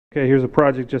Okay, here's a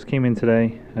project just came in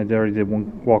today. I already did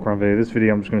one walk around video. This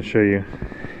video I'm just going to show you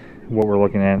what we're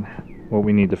looking at, what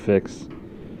we need to fix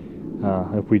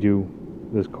if we do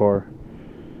this car.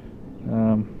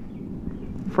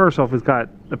 First off, it's got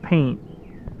the paint.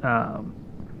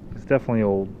 It's definitely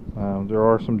old. There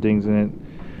are some dings in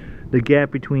it. The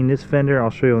gap between this fender,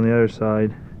 I'll show you on the other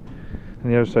side, and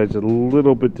the other side's a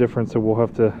little bit different, so we'll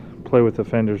have to play with the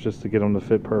fenders just to get them to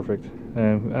fit perfect.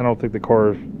 And I don't think the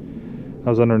car, I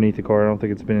was underneath the car, I don't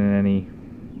think it's been in any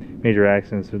major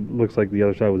accidents. It looks like the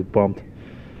other side was bumped,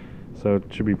 so it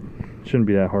shouldn't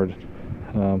be that hard.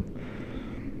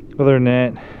 Other than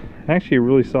that, actually a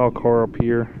really solid car up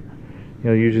here.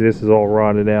 You know, usually this is all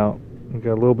rotted out. We've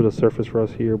got a little bit of surface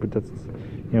rust here, but that's,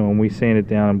 you know, when we sand it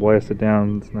down and blast it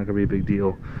down, it's not going to be a big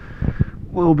deal.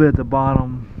 A little bit at the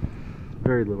bottom,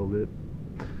 very little bit.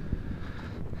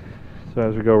 So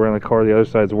as we go around the car, the other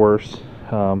side's worse.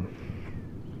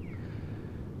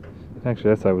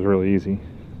 Actually, that side was really easy.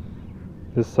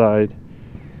 This side,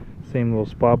 same little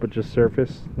spot, but just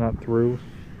surface, not through.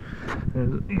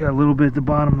 You got a little bit at the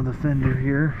bottom of the fender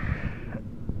here.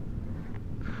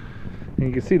 And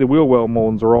you can see the wheel well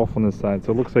moldings are off on this side,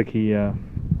 so it looks like he, I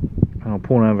don't know,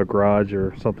 pulling out of a garage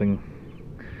or something,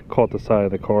 caught the side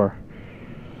of the car.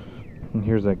 And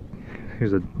here's a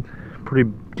pretty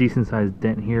decent sized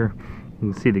dent here.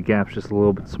 You can see the gap's just a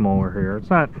little bit smaller here. It's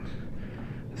not,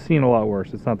 I've seen a lot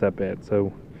worse. It's not that bad.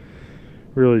 So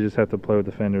really just have to play with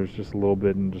the fenders just a little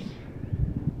bit, and just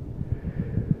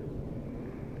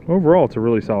overall it's a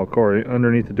really solid car.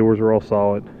 Underneath the doors are all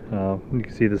solid. You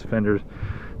can see this fender's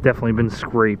definitely been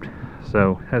scraped.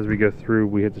 So as we go through,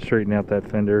 we have to straighten out that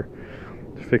fender,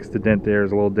 fix the dent there.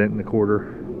 There's a little dent in the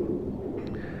quarter.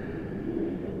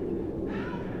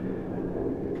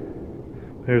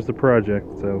 Here's the project.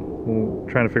 So we're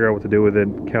trying to figure out what to do with it.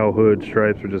 Cowl hood,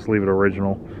 stripes, or just leave it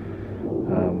original.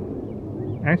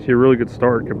 Actually a really good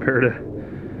start compared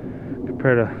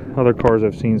to other cars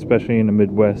I've seen, especially in the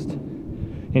Midwest.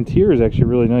 Interior is actually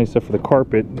really nice, except for the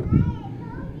carpet.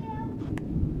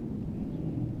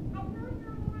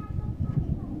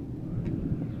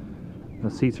 The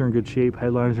seats are in good shape.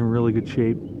 Headliners are in really good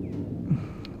shape.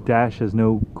 Dash has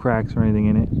no cracks or anything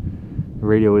in it. The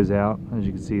radio is out. As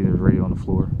you can see, there's radio on the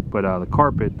floor. But the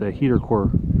carpet, the heater core,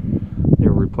 they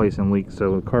were replacing leaks,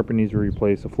 so the carpet needs to be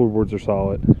replaced. The floorboards are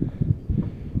solid.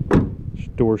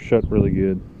 Doors shut really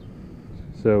good.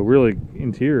 So really,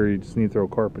 interior, you just need to throw a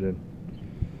carpet in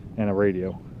and a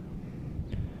radio.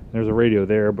 There's a radio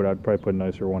there, but I'd probably put a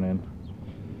nicer one in.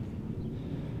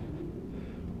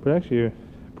 But actually, a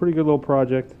pretty good little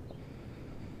project.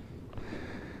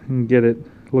 You can get it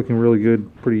looking really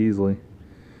good pretty easily.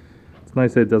 It's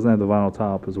nice that it doesn't have the vinyl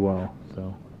top as well.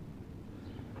 So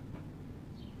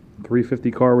 350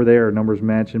 car with air, numbers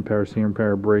matching, power steering,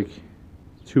 power brake,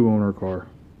 2-owner car.